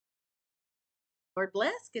Lord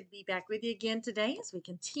bless. Good to be back with you again today as we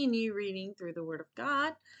continue reading through the Word of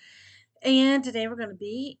God. And today we're going to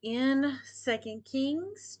be in 2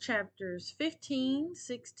 Kings chapters 15,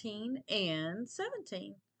 16, and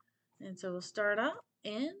 17. And so we'll start up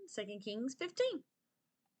in 2 Kings 15.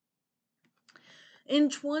 In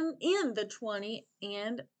the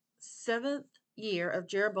 27th year of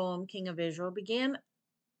Jeroboam, king of Israel, began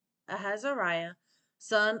Ahazariah,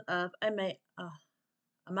 son of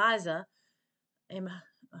Amazah, Amaziah,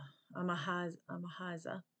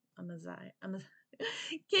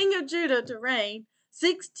 king of Judah, to reign.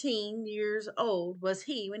 16 years old was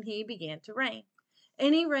he when he began to reign.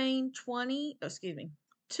 And he reigned 2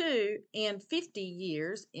 and 50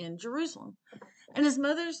 years in Jerusalem. And his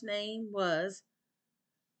mother's name was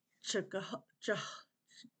Jecholah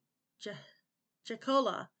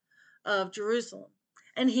of Jerusalem.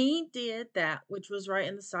 And he did that which was right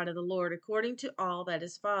in the sight of the Lord, according to all that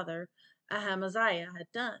his father Ahaziah had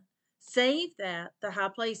done, save that the high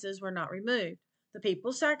places were not removed. The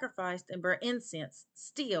people sacrificed and burnt incense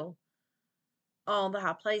still on the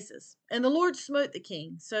high places. And the Lord smote the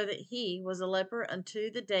king, so that he was a leper unto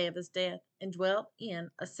the day of his death, and dwelt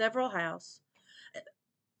in a several house.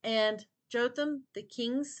 And Jotham the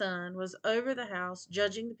king's son was over the house,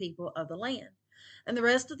 judging the people of the land. And the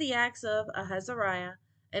rest of the acts of Ahazariah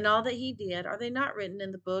and all that he did, are they not written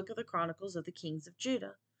in the book of the chronicles of the kings of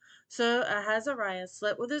Judah? So Ahazariah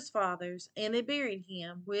slept with his fathers, and they buried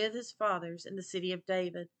him with his fathers in the city of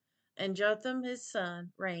David. And Jotham his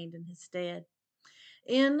son reigned in his stead.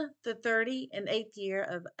 In the 38th year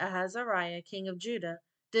of Ahazariah king of Judah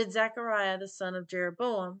did Zechariah the son of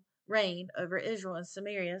Jeroboam reign over Israel and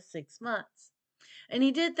Samaria 6 months. And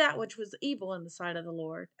he did that which was evil in the sight of the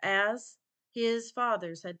Lord, as his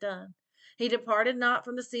fathers had done. He departed not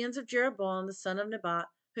from the sins of Jeroboam the son of Nebat,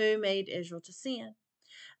 who made Israel to sin.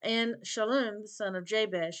 And Shallum the son of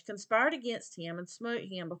Jabesh conspired against him, and smote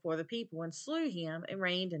him before the people, and slew him, and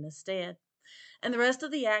reigned in his stead. And the rest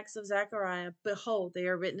of the acts of Zechariah, behold, they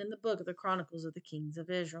are written in the book of the chronicles of the kings of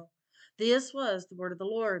Israel. This was the word of the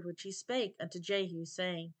Lord, which he spake unto Jehu,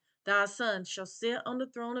 saying, Thy son shall sit on the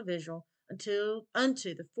throne of Israel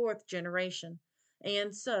unto the fourth generation.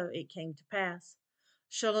 And so it came to pass.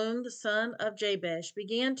 Shallum the son of Jabesh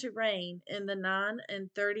began to reign in the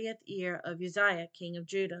 39th year of Uzziah king of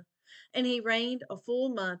Judah, and he reigned a full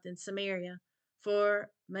month in Samaria.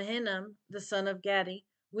 For Menahem the son of Gadi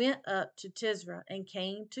went up to Tisra, and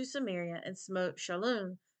came to Samaria, and smote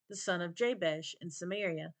Shallum the son of Jabesh in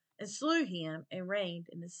Samaria, and slew him, and reigned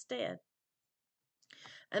in his stead.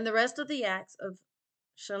 And the rest of the acts of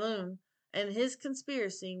Shallum, and his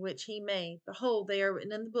conspiracy which he made, behold, they are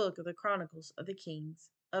written in the book of the chronicles of the kings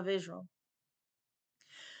of Israel.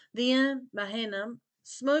 Then Menahem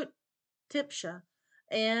smote Tipsha,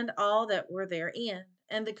 and all that were therein,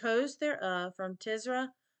 and the coast thereof from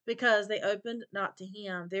Tisra, because they opened not to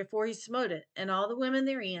him. Therefore he smote it, and all the women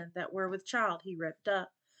therein that were with child he ripped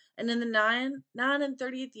up. And in the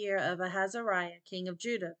 39th year of Ahazariah king of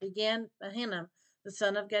Judah began Menahem the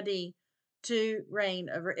son of Gadi to reign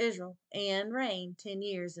over Israel, and reigned 10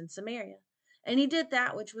 years in Samaria. And he did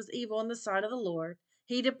that which was evil in the sight of the Lord.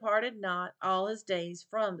 He departed not all his days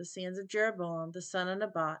from the sins of Jeroboam the son of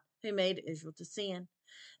Nebat, who made Israel to sin.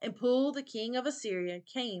 And Pul the king of Assyria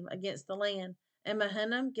came against the land, and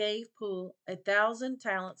Menahem gave Pul 1,000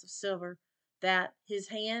 talents of silver, that his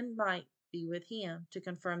hand might be with him, to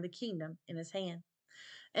confirm the kingdom in his hand.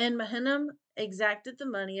 And Menahem exacted the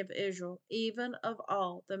money of Israel, even of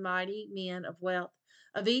all the mighty men of wealth,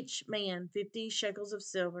 of each man 50 shekels of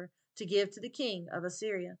silver, to give to the king of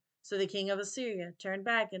Assyria. So the king of Assyria turned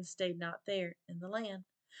back, and stayed not there in the land.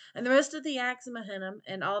 And the rest of the acts of Menahem,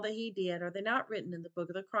 and all that he did, are they not written in the book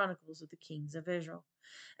of the chronicles of the kings of Israel?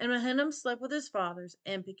 And Menahem slept with his fathers,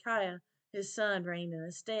 and Pekahiah his son reigned in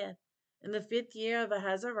his stead. In the 5th year of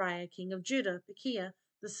Ahazariah king of Judah, Pekahiah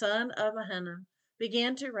the son of Menahem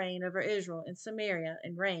began to reign over Israel in Samaria,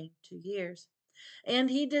 and reigned 2 years.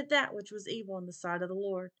 And he did that which was evil in the sight of the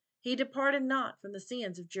Lord. He departed not from the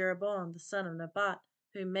sins of Jeroboam the son of Nebat,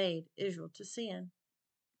 who made Israel to sin.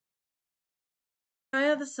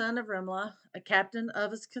 Pekahiah the son of Remlah, a captain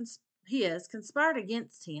of his conspired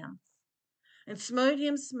against him, and smote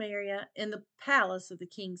him Samaria in the palace of the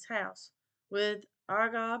king's house, with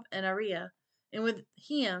Argob and Ariah, and with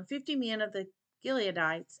him 50 men of the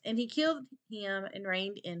Gileadites, and he killed him, and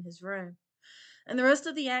reigned in his room. And the rest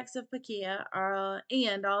of the acts of Pekahiah,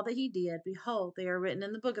 and all that he did, behold, they are written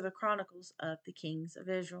in the book of the chronicles of the kings of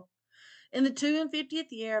Israel. In the 52nd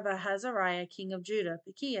year of Ahazariah king of Judah,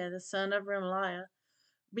 Pekahiah the son of Remaliah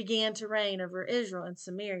began to reign over Israel and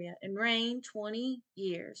Samaria, and reigned 20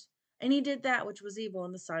 years. and he did that which was evil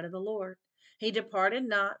in the sight of the Lord. He departed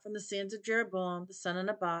not from the sins of Jeroboam the son of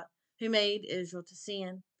Nebat, who made Israel to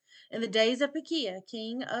sin. In the days of Pekiah,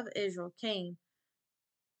 king of Israel, came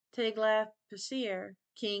Tiglath-Pileser,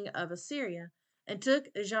 king of Assyria, and took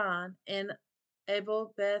Ajan and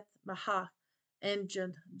Abel-Beth-Maachah and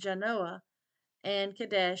Janoah and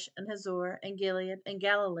Kadesh and Hazor and Gilead and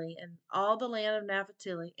Galilee and all the land of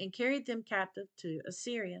Naphtali, and carried them captive to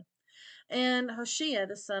Assyria. And Hoshea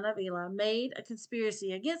the son of Elah made a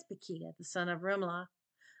conspiracy against Pekiah the son of Remlah,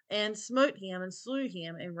 and smote him and slew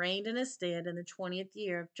him, and reigned in his stead in the 20th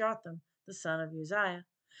year of Jotham the son of Uzziah.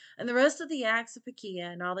 And the rest of the acts of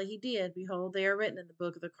Pekiah and all that he did, behold, they are written in the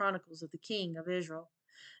book of the Chronicles of the king of Israel.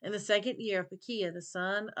 In the 2nd year of Pekiah the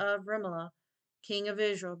son of Remlah, king of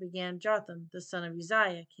Israel, began Jotham the son of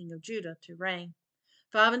Uzziah, king of Judah, to reign.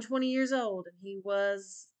 25 years old, and he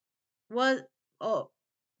was oh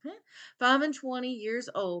 25 years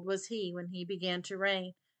old was he when he began to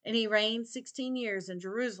reign, and he reigned 16 years in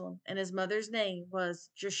Jerusalem, and his mother's name was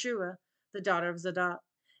Jeshua, the daughter of Zadok.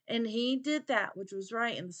 And he did that which was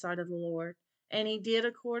right in the sight of the Lord, and he did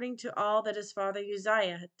according to all that his father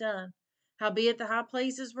Uzziah had done. Howbeit the high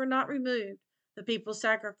places were not removed, the people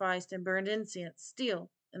sacrificed and burned incense still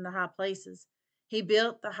in the high places. He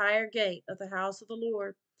built the higher gate of the house of the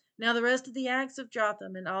Lord. Now the rest of the acts of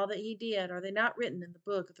Jotham and all that he did, are they not written in the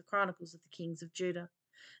book of the Chronicles of the kings of Judah?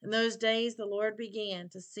 In those days the Lord began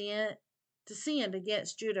to sin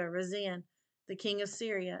against Judah, Rezin, the king of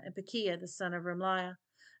Syria, and Pekiah the son of Remaliah.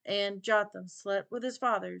 And Jotham slept with his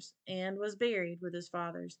fathers, and was buried with his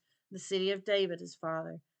fathers, in the city of David his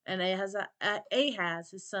father. And Ahaz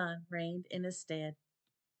his son reigned in his stead.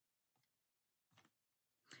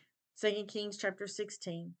 2 Kings chapter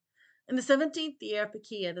 16. In the 17th year of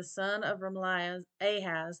Pekiah, the son of Remaliah,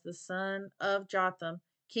 Ahaz, the son of Jotham,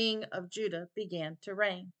 king of Judah, began to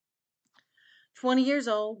reign. 20 years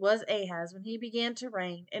old was Ahaz when he began to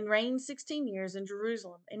reign, and reigned 16 years in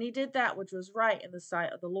Jerusalem. And he did that which was right in the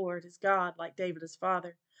sight of the Lord his God, like David his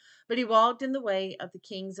father. But he walked in the way of the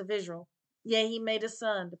kings of Israel. Yea, he made a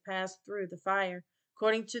son to pass through the fire,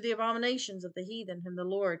 according to the abominations of the heathen, whom the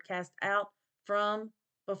Lord cast out from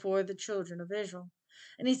before the children of Israel.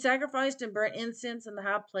 And he sacrificed and burnt incense in the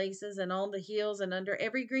high places, and on the hills, and under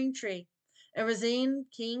every green tree. And Rezin,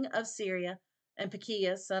 king of Syria, and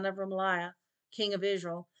Pekiah, son of Remaliah, king of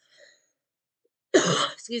Israel,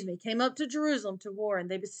 came up to Jerusalem to war, and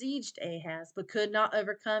they besieged Ahaz, but could not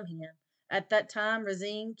overcome him. At that time,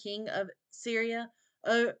 Rezin, king of Syria,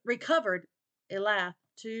 recovered Elath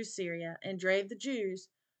to Syria, and drave the Jews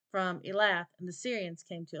from Elath, and the Syrians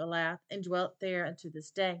came to Elath, and dwelt there unto this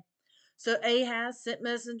day. So Ahaz sent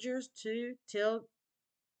messengers to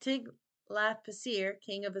Tiglath-Pileser,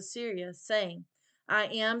 king of Assyria, saying, I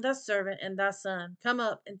am thy servant and thy son. Come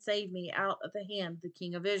up and save me out of the hand of the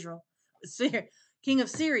king of Israel, king of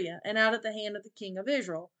Syria, and out of the hand of the king of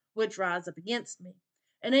Israel, which rise up against me.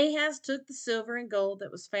 And Ahaz took the silver and gold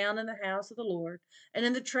that was found in the house of the Lord, and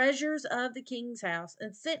in the treasures of the king's house,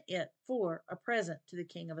 and sent it for a present to the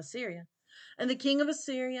king of Assyria. And the king of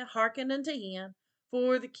Assyria hearkened unto him,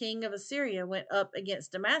 for the king of Assyria went up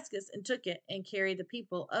against Damascus, and took it, and carried the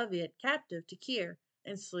people of it captive to Kir,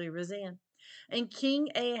 and slew Rezin. And King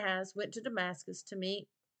Ahaz went to Damascus to meet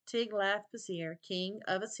Tiglath-Pileser, king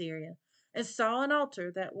of Assyria, and saw an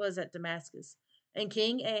altar that was at Damascus. And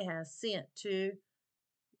King Ahaz sent to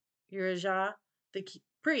Urijah the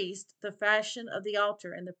priest the fashion of the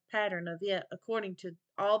altar and the pattern of it, according to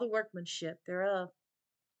all the workmanship thereof.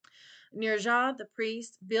 Urijah the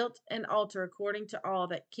priest built an altar according to all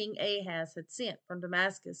that King Ahaz had sent from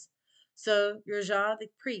Damascus. So Urijah the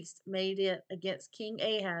priest made it against King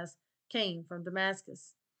Ahaz came from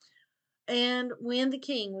Damascus. And when the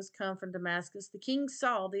king was come from Damascus, the king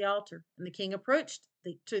saw the altar, and the king approached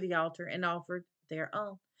to the altar and offered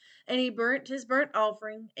thereon. And he burnt his burnt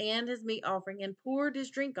offering and his meat offering, and poured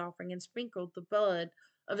his drink offering, and sprinkled the blood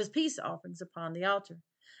of his peace offerings upon the altar.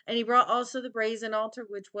 And he brought also the brazen altar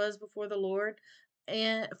which was before the Lord,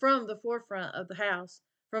 and from the forefront of the house,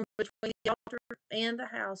 from between the altar and the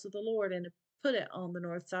house of the Lord, and put it on the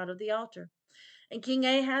north side of the altar. And King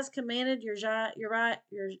Ahaz commanded Urijah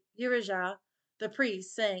the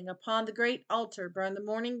priest, saying, Upon the great altar burn the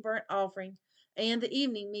morning burnt offering, and the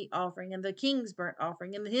evening meat offering, and the king's burnt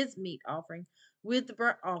offering, and his meat offering, with the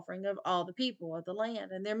burnt offering of all the people of the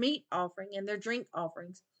land, and their meat offering, and their drink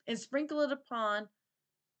offerings, and sprinkle it upon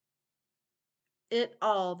it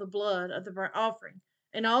all the blood of the burnt offering,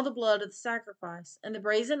 and all the blood of the sacrifice. And the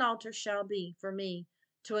brazen altar shall be for me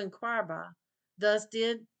to inquire by. Thus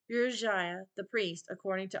did Urijah the priest,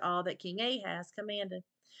 according to all that King Ahaz commanded.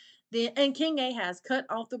 And King Ahaz cut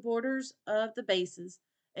off the borders of the bases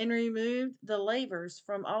and removed the lavers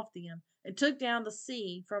from off them, and took down the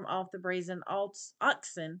sea from off the brazen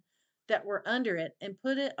oxen that were under it, and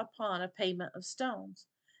put it upon a pavement of stones.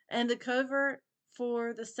 And the covert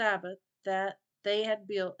for the Sabbath that they had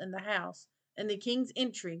built in the house, and the king's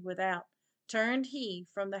entry without, turned he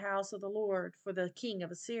from the house of the Lord for the king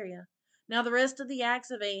of Assyria. Now the rest of the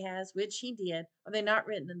acts of Ahaz, which he did, are they not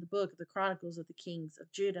written in the book of the Chronicles of the kings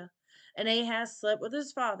of Judah? And Ahaz slept with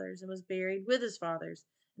his fathers, and was buried with his fathers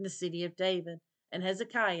in the city of David, and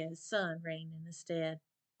Hezekiah his son reigned in his stead.